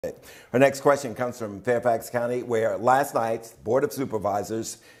Our next question comes from Fairfax County, where last night, the Board of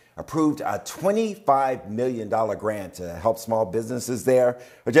Supervisors approved a $25 million grant to help small businesses there.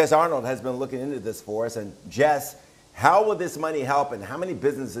 Jess Arnold has been looking into this for us. And Jess, how will this money help, and how many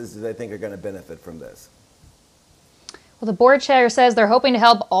businesses do they think are going to benefit from this? Well, the board chair says they're hoping to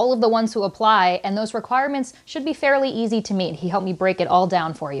help all of the ones who apply, and those requirements should be fairly easy to meet. He helped me break it all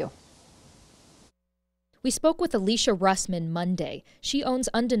down for you. We spoke with Alicia Russman Monday. She owns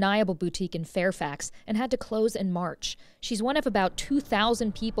Undeniable Boutique in Fairfax and had to close in March. She's one of about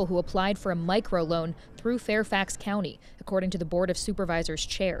 2,000 people who applied for a microloan through Fairfax County, according to the Board of Supervisors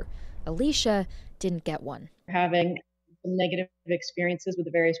chair. Alicia didn't get one. Having some negative experiences with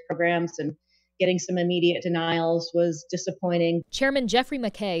the various programs and getting some immediate denials was disappointing. Chairman Jeffrey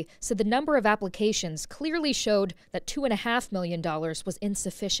McKay said the number of applications clearly showed that $2.5 million was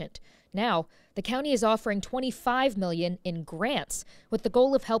insufficient. Now, the county is offering $25 million in grants with the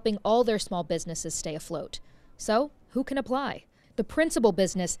goal of helping all their small businesses stay afloat. So, who can apply? The principal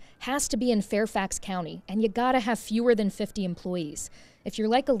business has to be in Fairfax County, and you gotta have fewer than 50 employees. If you're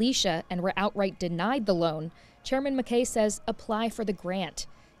like Alicia and were outright denied the loan, Chairman McKay says apply for the grant.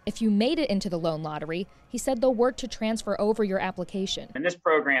 If you made it into the loan lottery, he said they'll work to transfer over your application. And this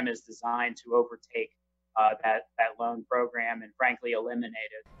program is designed to overtake that loan program and frankly eliminate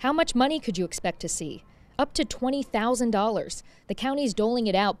it. How much money could you expect to see? Up to $20,000. The county's doling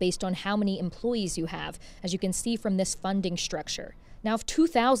it out based on how many employees you have, as you can see from this funding structure. Now, if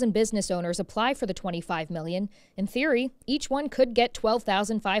 2,000 business owners apply for the $25 million, in theory, each one could get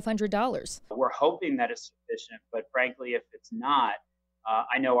 $12,500. We're hoping that it's sufficient, but frankly, if it's not,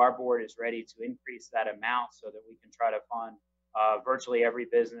 I know our board is ready to increase that amount so that we can try to fund virtually every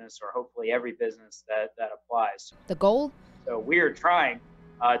business, or hopefully every business that applies. The goal? So we are trying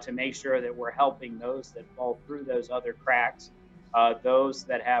to make sure that we're helping those that fall through those other cracks, those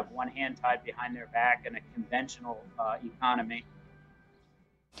that have one hand tied behind their back in a conventional economy.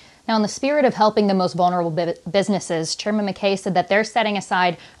 Now, in the spirit of helping the most vulnerable businesses, Chairman McKay said that they're setting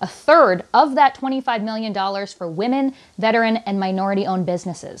aside a third of that $25 million for women, veteran, and minority-owned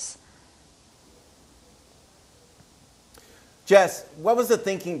businesses. Jess, what was the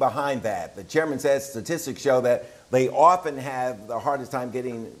thinking behind that? The chairman says statistics show that they often have the hardest time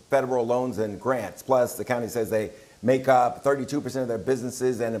getting federal loans and grants. Plus, the county says they make up 32% of their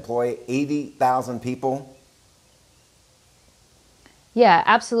businesses and employ 80,000 people. Yeah,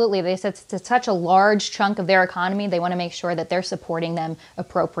 absolutely. They said it's such a large chunk of their economy, they want to make sure that they're supporting them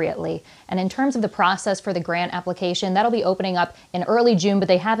appropriately. And in terms of the process for the grant application, that'll be opening up in early June, but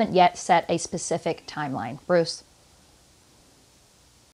they haven't yet set a specific timeline. Bruce?